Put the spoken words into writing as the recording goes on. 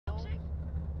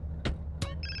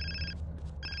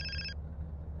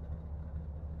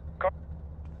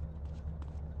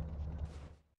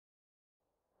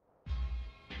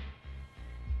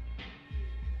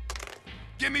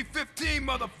Give me 15,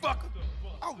 motherfucker.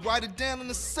 I'll write it down in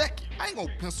a second. I ain't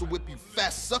gonna pencil whip you,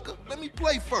 fat sucker. Let me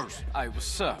play first. Hey,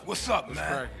 what's up? What's up,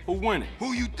 man? Who winning?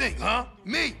 Who you think, huh?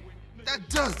 Me. That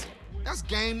does it. That's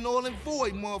game null and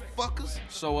void, motherfuckers.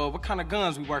 So, what kind of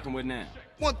guns we working with now?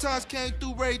 One time came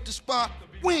through, raided the spot.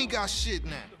 We ain't got shit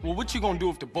now. Well, what you gonna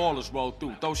do if the ballers roll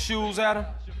through? Throw shoes at him?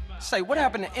 Say, what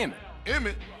happened to Emmett?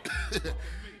 Emmett?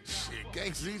 Shit,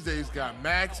 gangs these days got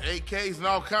Macs, AKs, and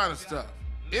all kind of stuff.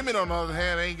 Emmett, on the other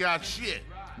hand, ain't got shit.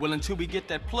 Well, until we get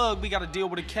that plug, we gotta deal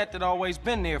with a cat that always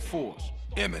been there for us.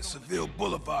 Emmett, Seville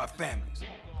Boulevard families.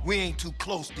 We ain't too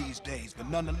close these days, but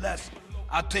nonetheless,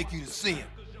 I'll take you to see him.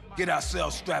 Get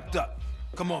ourselves strapped up.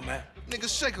 Come on, man. Nigga,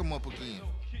 shake him up again.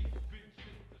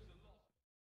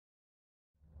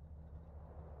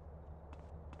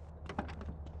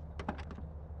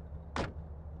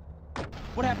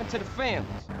 What happened to the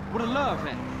families? Where the love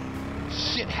at?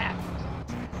 Shit happens.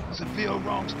 Seville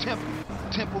wrongs Temple.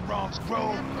 Temple wrongs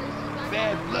Grove.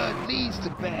 Bad blood leads to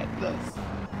bad blood.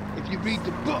 If you read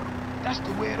the book, that's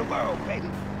the way of the world, baby.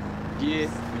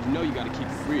 Yeah, but you know you gotta keep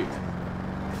it real.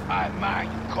 I admire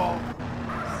you, Carl.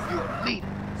 You're a leader,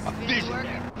 a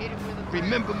visionary.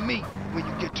 Remember me when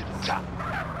you get to the top.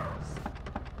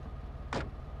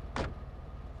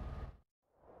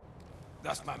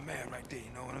 That's my man right there,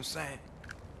 you know what I'm saying?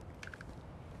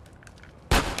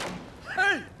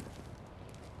 Hey!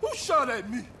 Who shot at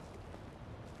me?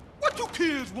 What you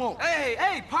kids want?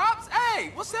 Hey, Pops!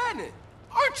 Hey, what's happening?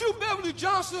 Aren't you Beverly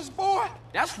Johnson's boy?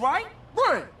 That's right.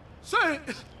 Brent, say,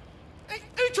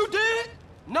 ain't you dead?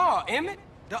 No, Emmett.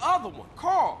 The other one,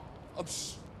 Carl. I'm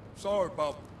sorry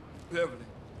about Beverly.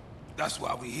 That's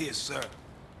why we're here, sir.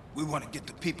 We want to get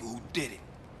the people who did it.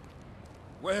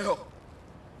 Well,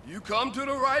 you come to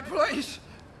the right place.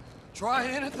 Try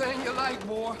anything you like,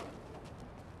 boy.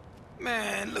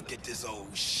 Man, look at this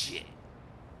old shit.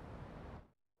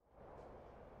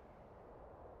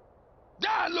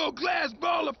 Die, little glass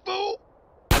baller, fool!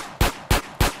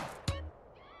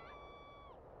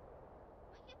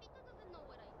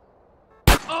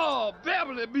 Oh,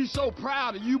 Beverly be so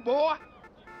proud of you, boy.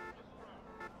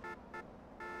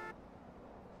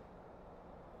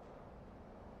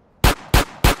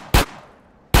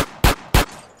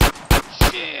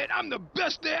 Shit, I'm the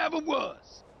best there ever was.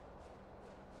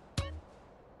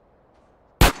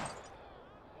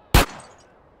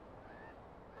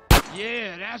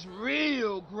 Yeah, that's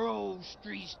real Grove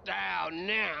Street style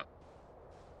now.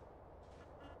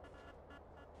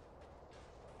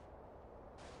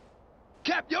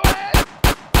 Cap your ass!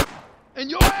 And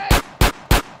your ass!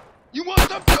 You want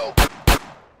some too?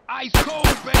 Ice cold,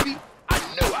 baby. I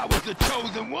knew I was the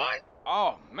chosen one.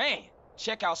 Oh, man.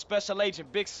 Check out Special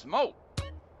Agent Big Smoke.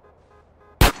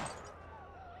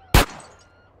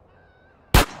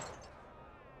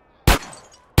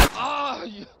 Oh,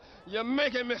 you're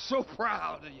making me so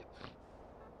proud of you.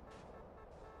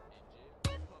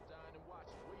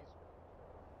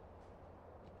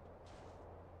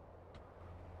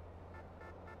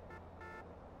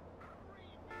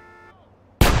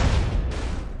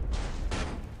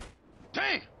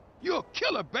 Damn, you're a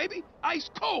killer, baby. Ice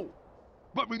cold.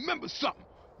 But remember something.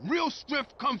 Real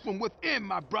strength comes from within,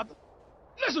 my brother.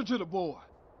 Listen to the boy.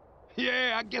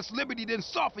 Yeah, I guess Liberty didn't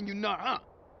soften you none, huh?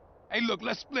 Hey, look,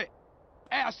 let's split.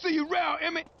 Hey, I'll see you around,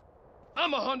 Emmett.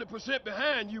 I'm 100%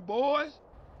 behind you, boys.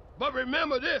 But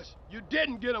remember this, you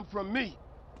didn't get them from me.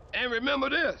 And remember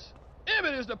this,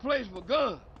 Emmett is the place for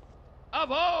guns.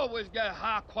 I've always got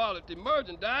high-quality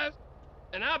merchandise,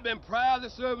 and I've been proudly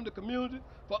serving the community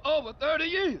for over 30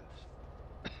 years.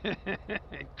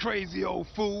 Crazy old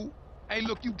fool. Hey,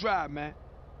 look, you drive, man.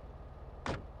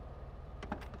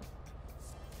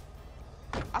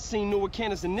 I seen newer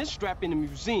cannons in this strap in the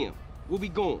museum. Where we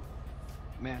going?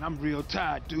 Man, I'm real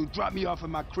tired, dude. Drop me off at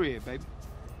my crib, baby.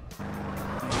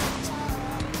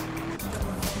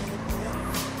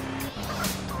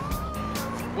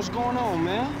 What's going on,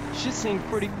 man? Shit seems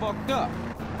pretty fucked up.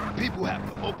 People have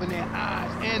to open their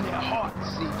eyes and their hearts,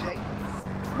 CJ.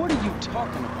 What are you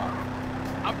talking about?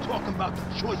 I'm talking about the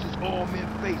choices all men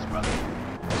face, brother.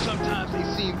 Sometimes they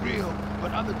seem real,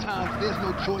 but other times there's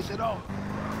no choice at all.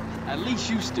 At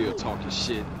least you still talking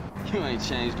shit. You ain't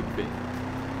changed a bit.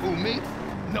 Who, me?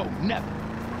 No, never.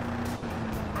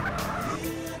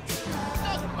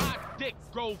 Suck my dick,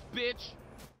 Grove bitch.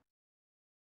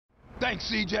 Thanks,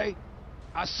 CJ.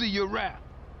 I'll see you around.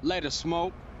 Later,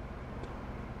 Smoke.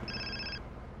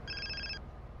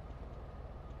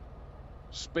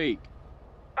 Speak.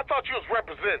 I thought you was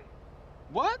representing.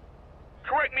 What?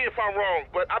 Correct me if I'm wrong,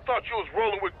 but I thought you was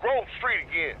rolling with Grove Street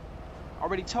again.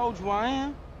 Already told you I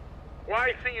am. Well, I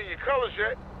ain't seen you in your colors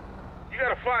yet. You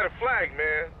gotta fly the flag,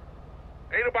 man.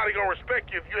 nobody gonna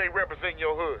respect you if you ain't representing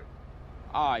your hood.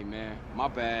 All right, man. My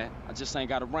bad. I just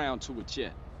ain't got around to it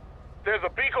yet. There's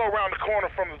a Beaco around the corner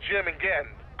from the gym in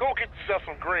Gatton. Go get yourself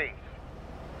some greens.